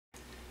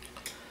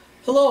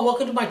Hello,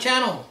 welcome to my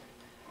channel.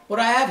 What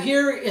I have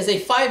here is a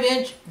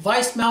 5-inch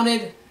Vise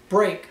Mounted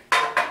Brake.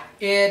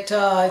 It's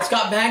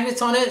got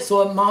magnets on it,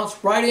 so it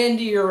mounts right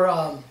into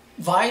your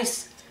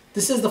vise.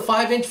 This is the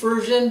 5-inch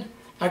version.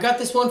 I got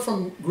this one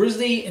from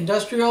Grizzly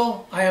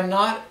Industrial. I am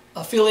not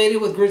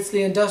affiliated with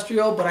Grizzly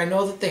Industrial, but I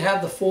know that they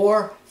have the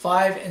 4,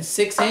 5, and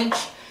 6-inch.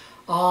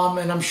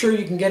 And I'm sure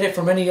you can get it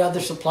from any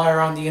other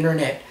supplier on the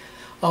internet.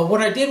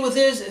 What I did with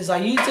this is I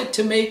used it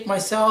to make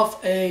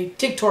myself a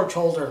Tig Torch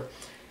Holder.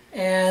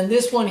 And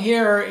this one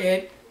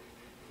here,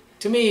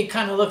 to me,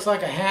 kind of looks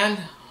like a hand.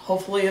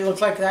 Hopefully it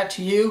looks like that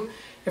to you.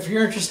 If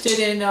you're interested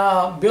in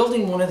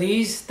building one of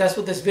these, that's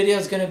what this video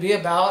is going to be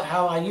about,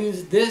 how I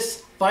use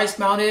this Vise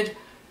Mounted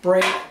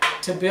Brake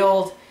to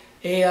build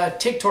a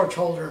Tig Torch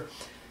Holder.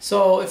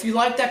 So if you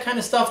like that kind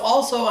of stuff,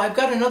 also I've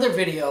got another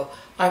video.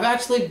 I've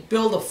actually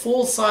built a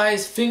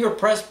full-size finger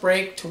press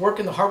brake to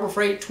work in the Harbor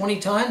Freight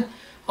 20-ton.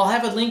 I'll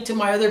have a link to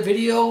my other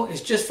video.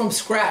 It's just from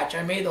scratch.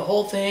 I made the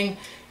whole thing.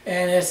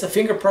 And it's a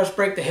finger press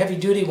brake, the heavy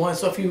duty one,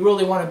 so if you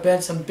really want to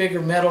bend some bigger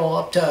metal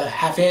up to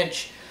 1/2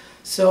 inch.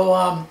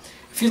 So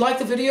if you like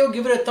the video,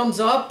 give it a thumbs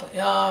up.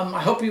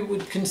 I hope you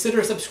would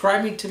consider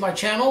subscribing to my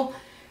channel.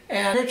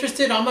 And if you're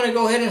interested, I'm going to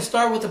go ahead and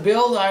start with the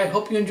build. I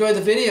hope you enjoy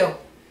the video.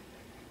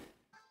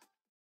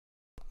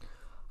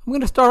 I'm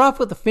going to start off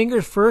with the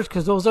fingers first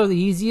because those are the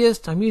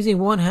easiest. I'm using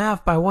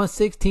 1/2 by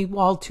 1/16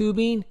 wall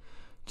tubing.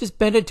 Just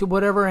bend it to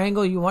whatever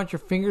angle you want your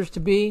fingers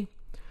to be.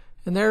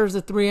 And there's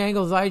the 3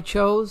 angles I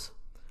chose.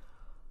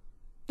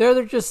 There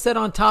they're just set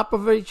on top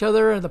of each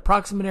other in the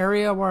proximate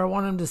area where I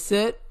want them to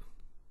sit.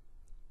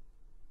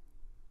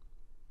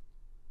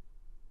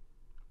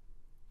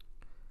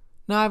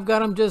 Now I've got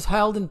them just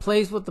held in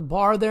place with the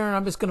bar there, and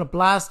I'm just going to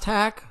blast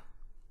tack.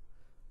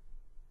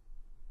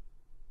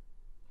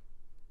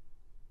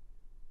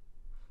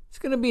 It's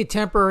going to be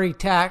temporary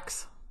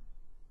tacks.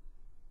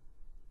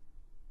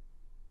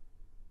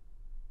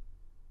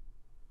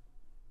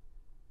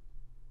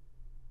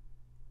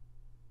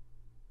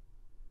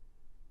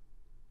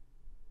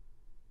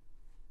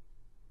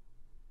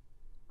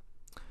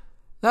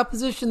 That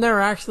position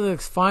there actually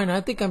looks fine. I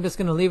think I'm just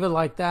going to leave it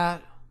like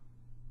that.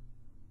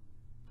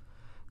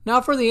 Now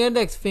for the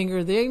index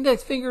finger. The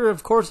index finger,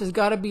 of course, has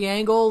got to be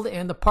angled,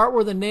 and the part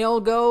where the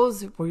nail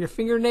goes, where your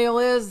fingernail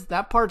is,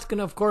 that part's going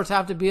to, of course,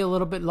 have to be a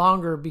little bit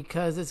longer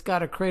because it's got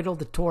to cradle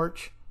the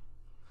torch.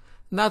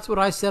 And that's what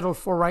I settled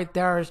for right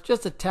there. It's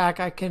just a tack.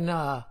 I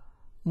can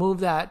move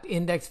that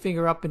index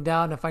finger up and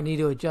down if I need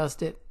to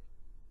adjust it.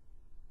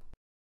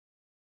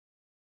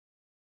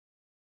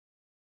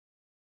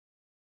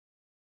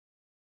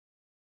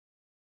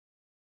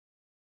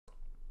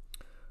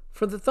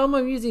 For the thumb,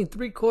 I'm using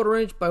 3/4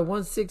 inch by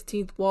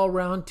 1/16 wall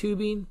round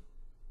tubing.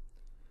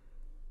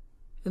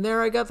 And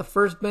there I got the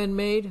first bend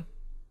made.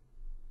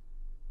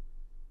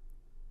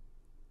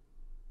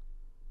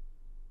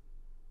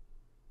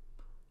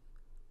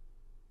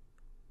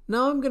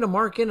 Now I'm going to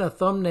mark in a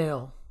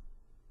thumbnail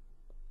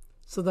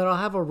so that I'll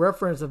have a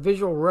reference, a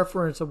visual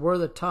reference of where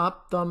the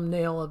top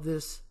thumbnail of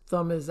this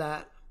thumb is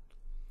at.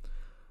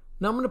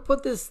 Now I'm going to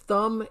put this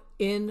thumb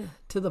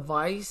into the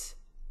vise.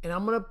 And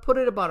I'm going to put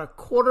it about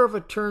 1/4 of a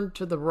turn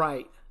to the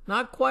right.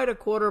 Not quite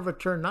 1/4 of a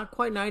turn, not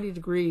quite 90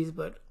 degrees,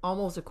 but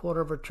almost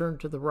 1/4 of a turn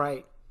to the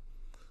right.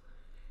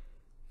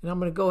 And I'm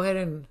going to go ahead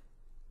and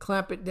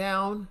clamp it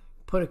down,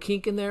 put a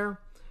kink in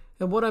there.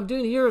 And what I'm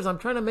doing here is I'm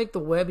trying to make the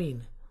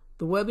webbing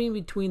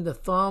between the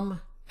thumb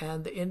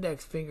and the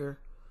index finger.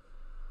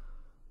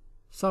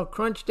 So I'll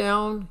crunch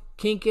down,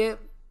 kink it,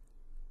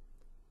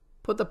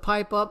 put the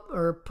pipe up,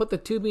 or put the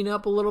tubing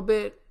up a little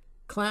bit,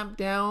 clamp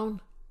down,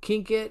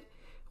 kink it.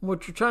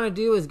 What you're trying to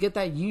do is get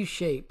that U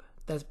shape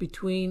that's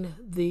between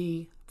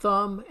the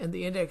thumb and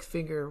the index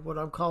finger, what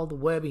I'm called the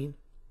webbing.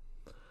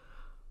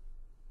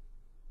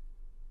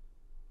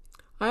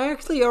 I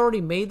actually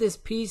already made this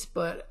piece,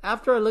 but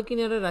after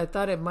looking at it, I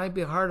thought it might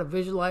be hard to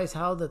visualize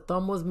how the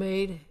thumb was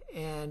made,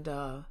 and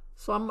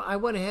so I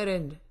went ahead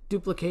and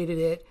duplicated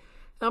it.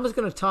 I'm just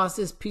going to toss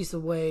this piece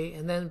away,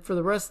 and then for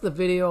the rest of the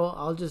video,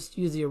 I'll just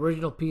use the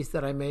original piece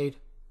that I made.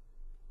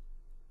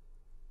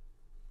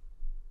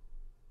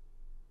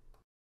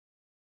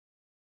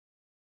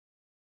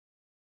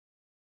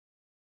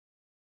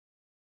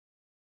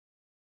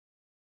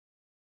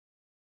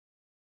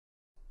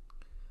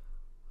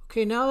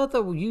 Okay, now that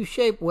the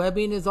U-shaped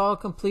webbing is all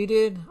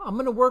completed, I'm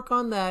going to work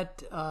on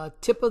that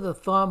tip of the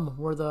thumb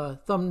where the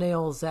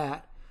thumbnail is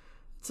at.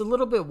 It's a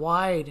little bit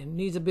wide and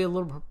needs to be a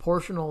little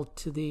proportional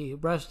to the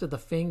rest of the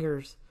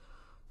fingers.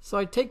 So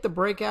I take the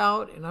brake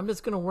out and I'm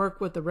just going to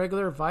work with the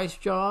regular vise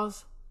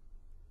jaws.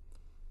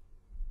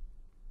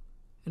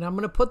 And I'm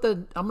going to put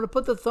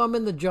the thumb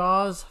in the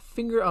jaws,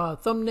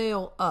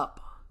 thumbnail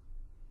up.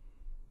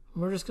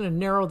 And we're just going to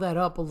narrow that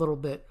up a little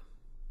bit.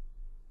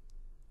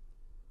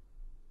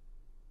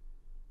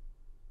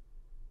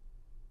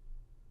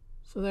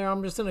 So there,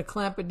 I'm just going to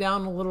clamp it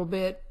down a little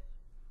bit,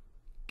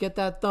 get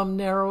that thumb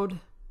narrowed.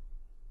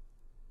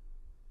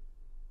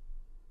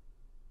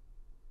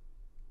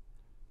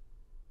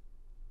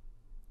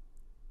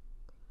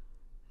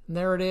 And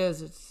there it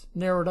is. It's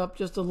narrowed up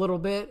just a little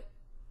bit.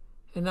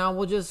 And now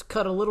we'll just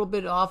cut a little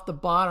bit off the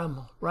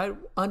bottom, right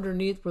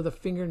underneath where the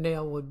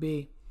fingernail would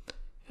be.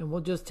 And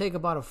we'll just take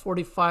about a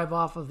 45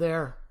 off of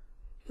there.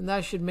 And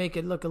that should make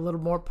it look a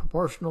little more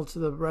proportional to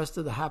the rest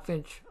of the 1/2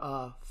 inch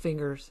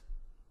fingers.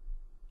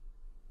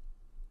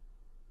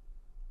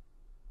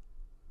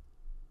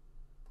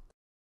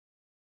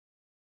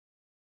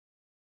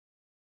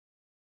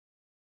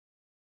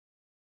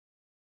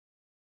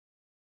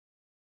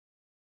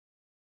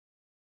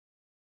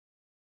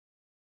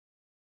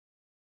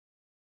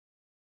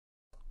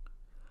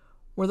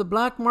 Where the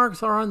black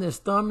marks are on this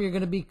thumb, you're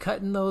going to be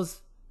cutting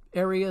those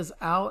areas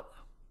out.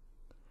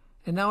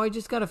 And now I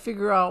just got to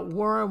figure out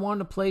where I want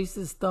to place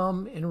this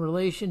thumb in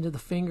relation to the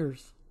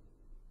fingers.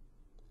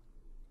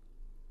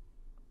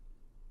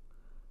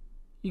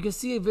 You can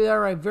see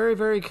there I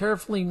very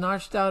carefully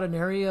notched out an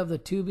area of the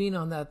tubing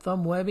on that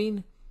thumb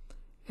webbing.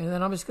 And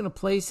then I'm just going to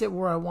place it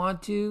where I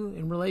want to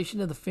in relation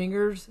to the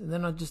fingers. And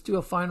then I'll just do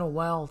a final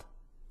weld.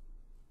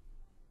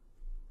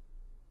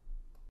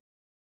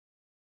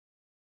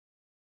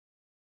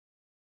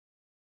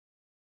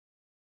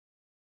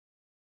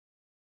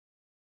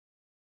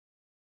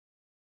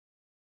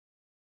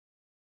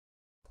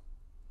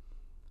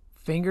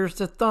 Fingers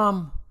to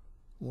thumb,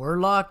 we're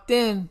locked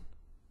in.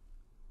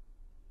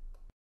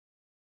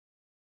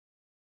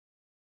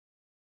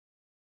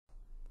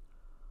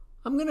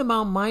 I'm going to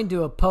mount mine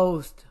to a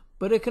post,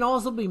 but it can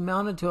also be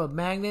mounted to a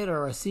magnet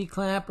or a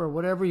C-clamp or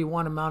whatever you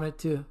want to mount it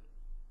to.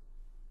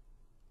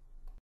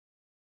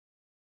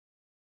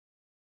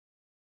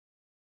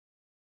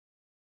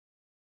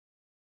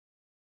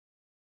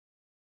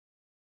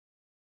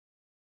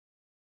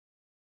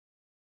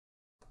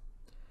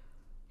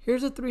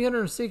 Here's a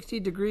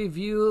 360-degree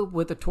view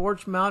with the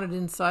torch mounted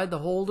inside the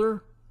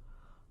holder.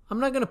 I'm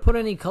not going to put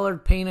any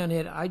colored paint on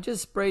it. I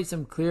just sprayed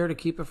some clear to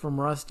keep it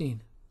from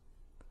rusting.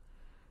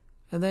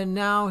 And then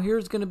now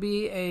here's going to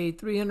be a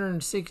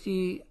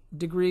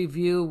 360-degree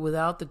view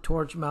without the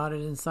torch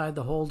mounted inside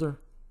the holder.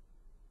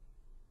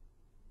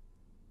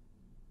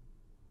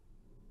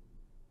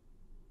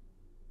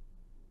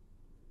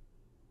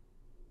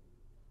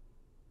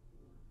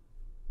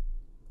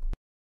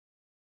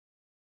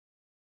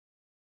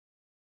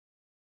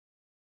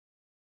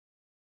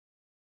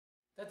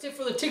 That's it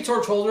for the Tig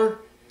Torch holder.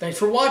 Thanks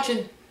for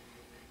watching.